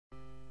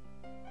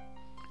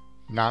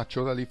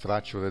Naturally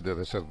fractured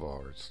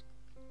reservoirs.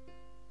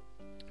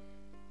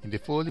 In the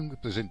following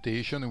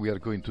presentation we are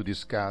going to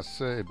discuss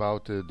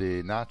about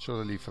the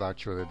naturally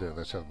fractured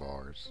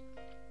reservoirs.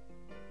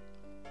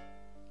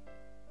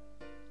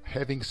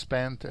 Having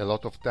spent a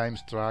lot of time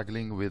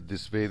struggling with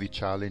these very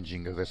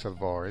challenging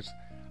reservoirs,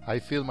 I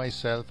feel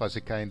myself as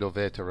a kind of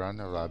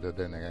veteran rather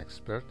than an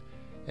expert,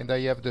 and I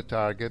have the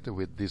target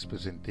with this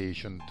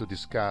presentation to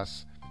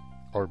discuss,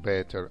 or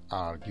better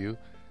argue,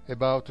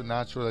 about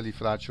naturally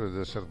fractured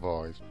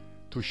reservoirs,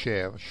 to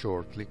share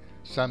shortly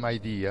some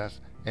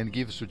ideas and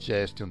give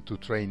suggestions to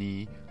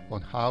trainees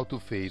on how to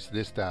face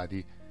the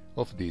study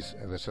of these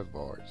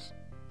reservoirs.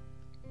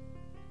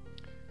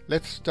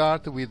 Let's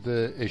start with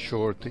a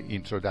short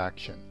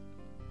introduction.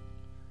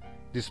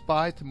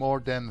 Despite more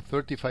than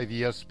 35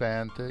 years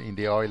spent in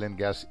the oil and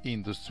gas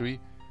industry,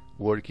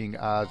 working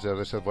as a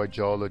reservoir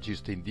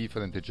geologist in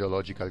different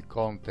geological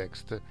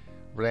contexts,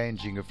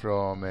 ranging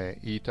from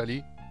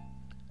Italy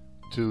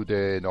to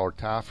the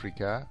North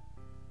Africa,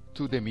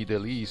 to the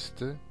Middle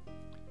East,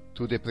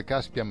 to the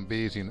Pre-Caspian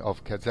basin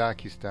of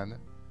Kazakhstan,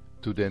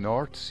 to the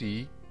North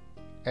Sea,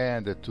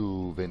 and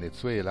to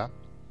Venezuela,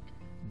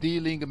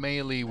 dealing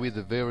mainly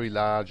with very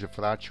large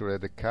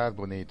fractured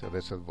carbonate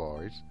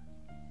reservoirs,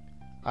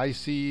 I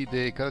see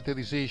the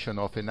characterization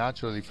of a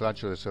naturally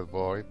fractured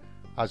reservoir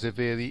as a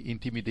very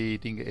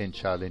intimidating and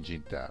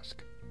challenging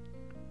task.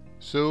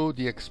 So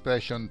the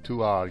expression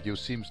 "to argue"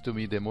 seems to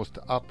me the most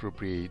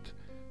appropriate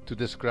to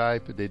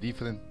describe the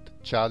different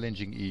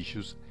challenging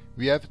issues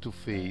we have to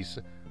face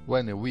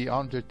when we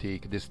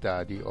undertake the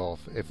study of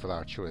a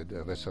fractured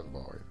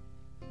reservoir.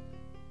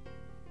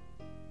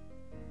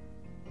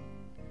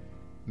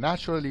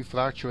 Naturally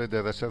fractured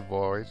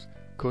reservoirs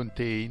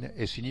contain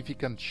a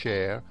significant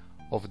share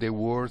of the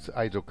world's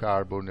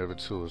hydrocarbon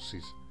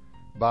resources,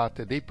 but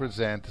they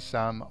present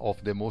some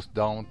of the most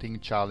daunting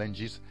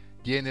challenges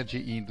the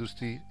energy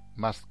industry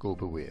must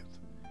cope with.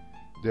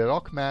 The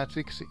rock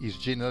matrix is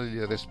generally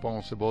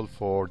responsible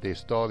for the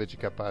storage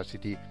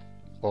capacity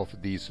of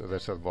these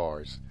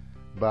reservoirs,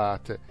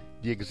 but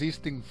the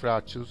existing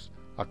fractures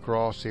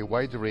across a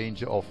wide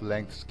range of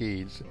length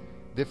scales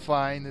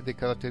define the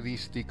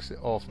characteristics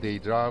of the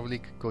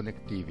hydraulic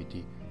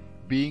connectivity,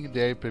 being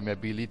their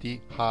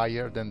permeability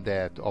higher than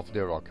that of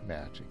the rock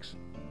matrix.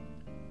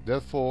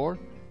 Therefore,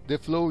 the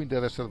flow in the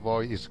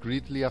reservoir is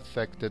greatly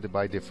affected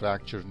by the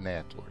fracture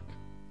network.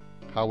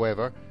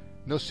 However,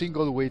 no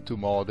single way to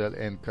model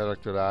and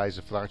characterize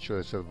a fracture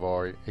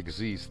reservoir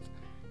exists,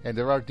 and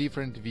there are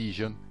different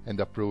visions and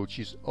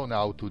approaches on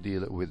how to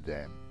deal with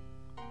them.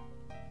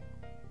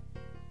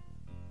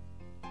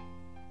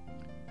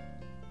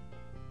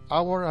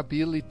 Our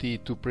ability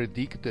to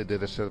predict the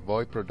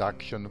reservoir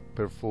production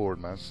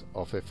performance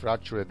of a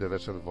fractured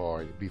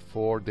reservoir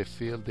before the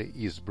field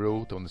is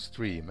brought on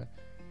stream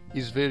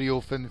is very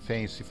often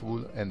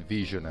fanciful and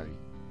visionary.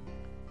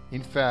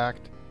 In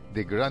fact,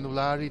 the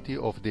granularity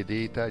of the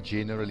data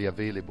generally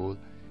available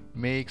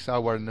makes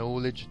our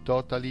knowledge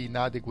totally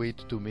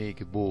inadequate to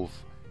make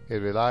both a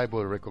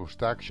reliable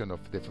reconstruction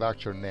of the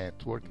fracture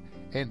network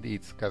and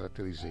its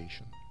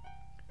characterization.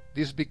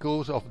 This is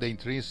because of the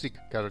intrinsic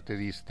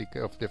characteristic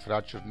of the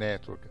fracture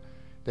network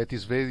that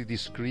is very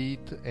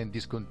discrete and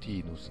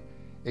discontinuous,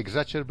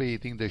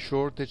 exacerbating the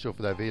shortage of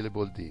the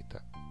available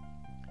data.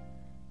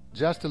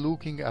 Just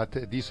looking at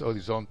this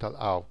horizontal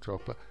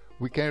outcrop,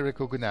 we can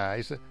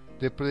recognize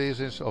the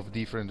presence of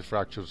different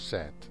fracture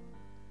sets.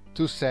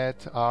 Two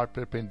sets are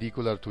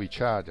perpendicular to each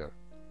other,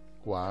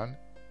 1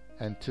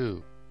 and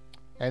 2,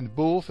 and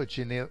both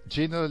are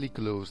generally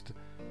closed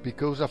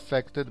because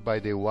affected by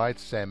the white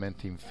cement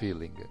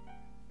infilling,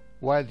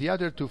 while the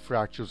other two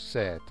fracture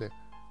sets,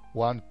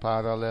 one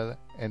parallel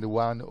and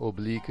one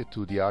oblique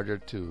to the other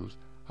two,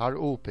 are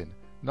open,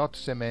 not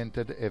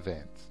cemented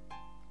events.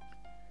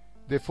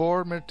 The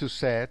former two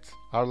sets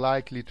are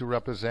likely to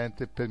represent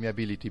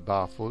permeability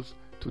baffles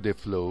to the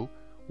flow,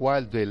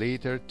 while the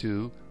later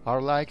two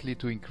are likely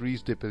to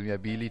increase the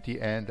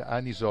permeability and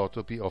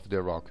anisotropy of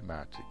the rock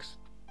matrix.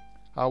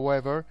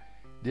 However,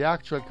 the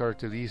actual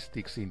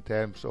characteristics in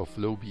terms of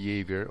flow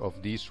behavior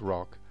of this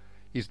rock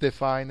is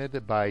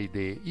defined by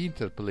the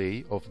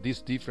interplay of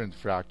these different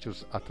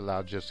fractures at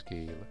larger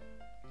scale.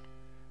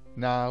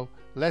 Now,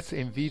 let's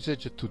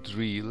envisage to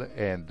drill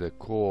and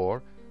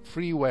core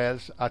free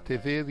wells at a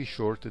very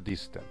short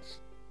distance.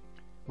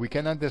 We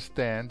can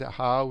understand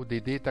how the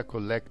data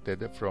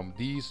collected from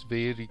these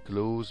very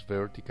close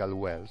vertical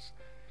wells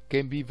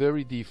can be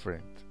very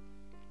different,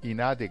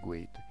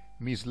 inadequate,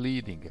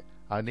 misleading,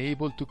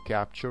 unable to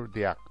capture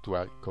the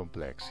actual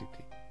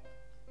complexity.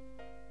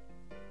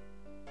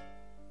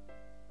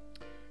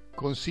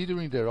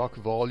 Considering the rock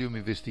volume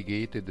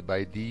investigated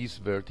by these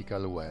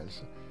vertical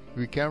wells,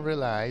 we can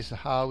realize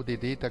how the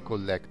data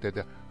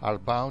collected are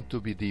bound to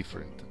be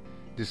different,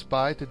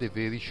 despite the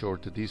very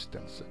short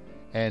distance,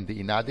 and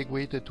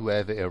inadequate to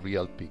have a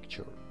real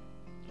picture.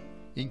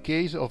 In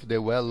case of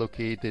the well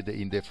located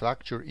in the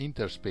fracture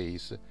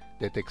interspace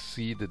that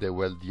exceed the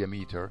well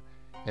diameter,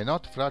 and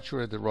not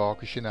fractured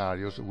rock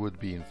scenarios would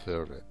be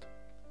inferred.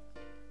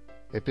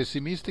 A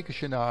pessimistic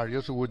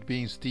scenario would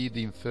be instead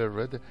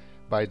inferred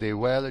by the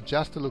well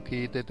just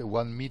located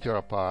 1 meter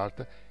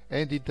apart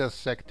and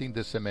intersecting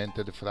the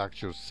cemented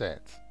fracture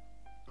sets,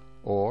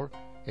 or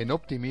an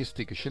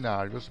optimistic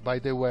scenario by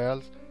the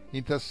wells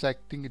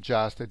intersecting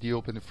just the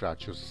open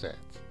fracture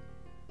sets.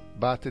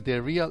 But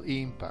the real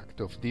impact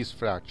of these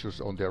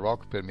fractures on the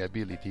rock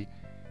permeability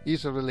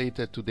is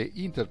related to the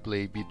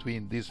interplay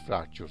between these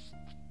fractures,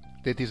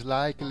 that is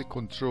likely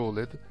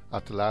controlled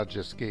at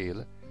larger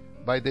scale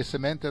by the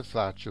cemented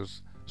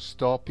fractures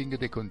stopping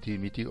the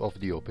continuity of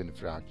the open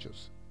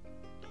fractures.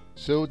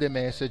 So the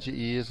message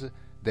is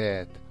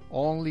that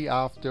only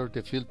after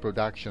the field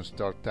production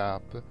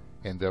startup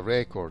and the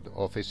record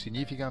of a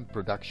significant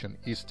production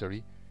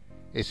history,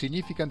 a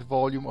significant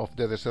volume of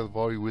the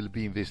reservoir will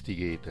be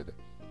investigated,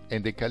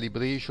 and the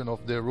calibration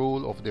of the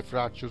role of the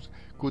fractures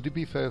could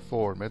be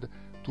performed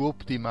to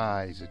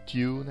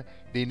tune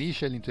the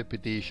initial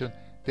interpretation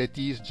that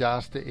is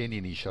just an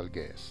initial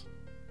guess.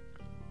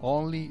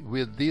 Only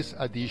with this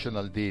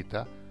additional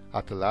data,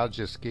 at a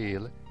larger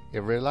scale,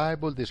 a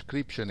reliable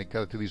description and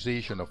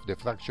characterization of the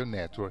fracture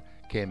network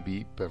can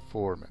be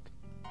performed.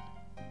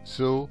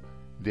 So,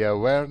 the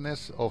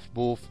awareness of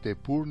both the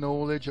poor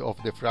knowledge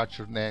of the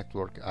fracture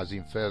network as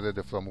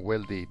inferred from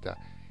well data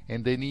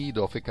and the need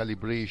of a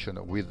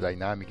calibration with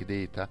dynamic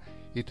data,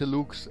 it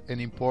looks an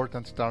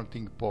important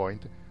starting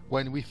point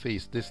when we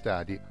face the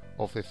study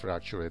of a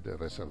fractured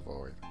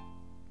reservoir.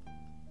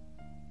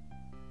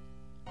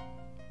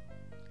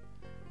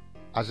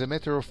 As a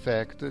matter of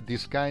fact,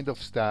 this kind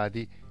of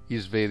study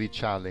is very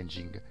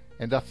challenging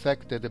and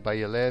affected by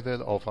a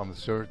level of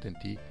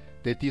uncertainty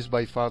that is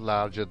by far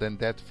larger than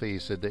that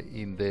faced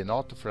in the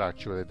not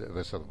fractured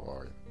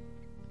reservoir.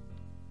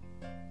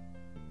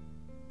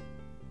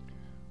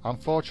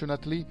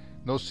 Unfortunately,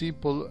 no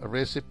simple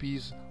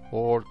recipes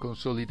or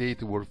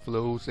consolidated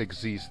workflows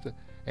exist,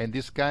 and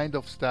this kind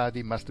of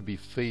study must be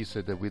faced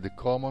with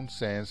common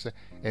sense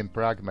and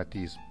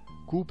pragmatism,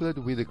 coupled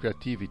with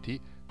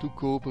creativity to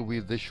cope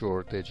with the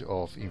shortage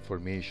of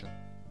information.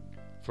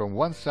 From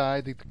one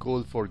side it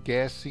called for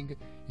guessing,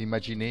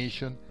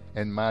 imagination,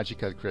 and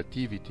magical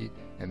creativity,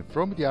 and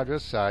from the other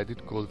side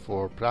it called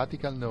for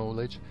practical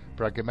knowledge,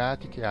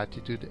 pragmatic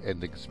attitude,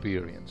 and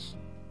experience.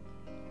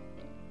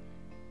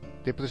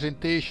 The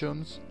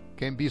presentations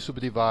can be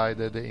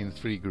subdivided in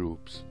 3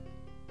 groups.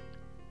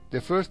 The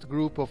first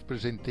group of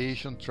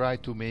presentation try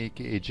to make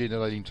a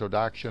general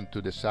introduction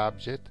to the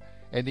subject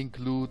and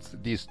includes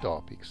these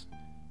topics: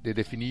 the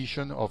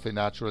definition of a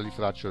naturally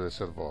fractured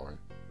reservoir,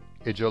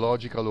 a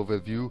geological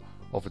overview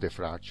of the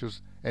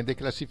fractures, and the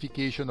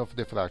classification of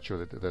the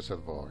fractured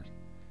reservoir.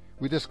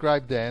 We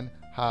describe then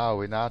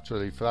how a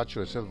naturally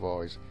fractured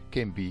reservoirs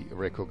can be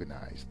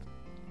recognized.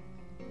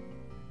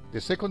 The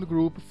second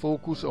group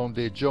focuses on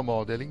the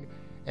geomodeling,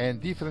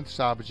 and different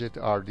subjects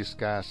are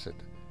discussed: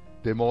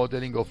 the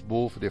modeling of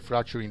both the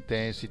fracture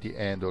intensity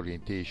and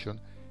orientation,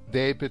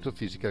 the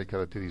physical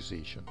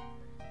characterization.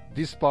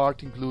 This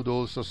part includes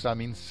also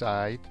some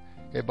insight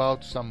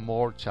about some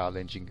more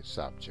challenging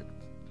subjects.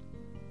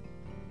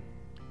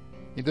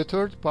 In the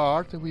third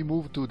part, we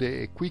move to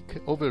a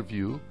quick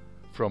overview,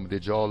 from the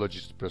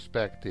geologist's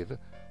perspective,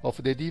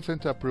 of the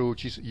different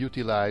approaches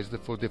utilized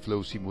for the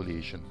flow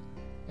simulation,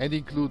 and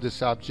include the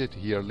subject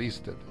here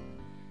listed: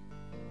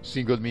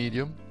 single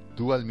medium,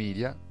 dual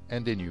media,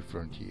 and the new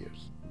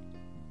frontiers.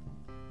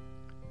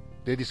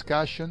 The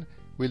discussion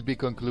will be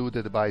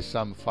concluded by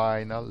some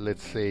final,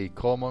 let's say,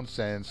 common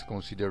sense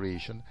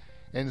consideration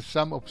and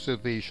some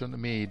observation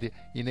made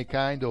in a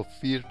kind of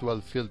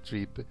virtual field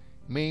trip,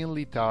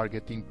 mainly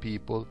targeting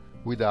people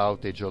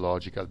without a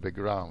geological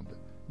background,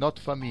 not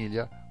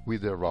familiar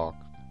with the rock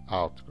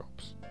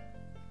outcrops.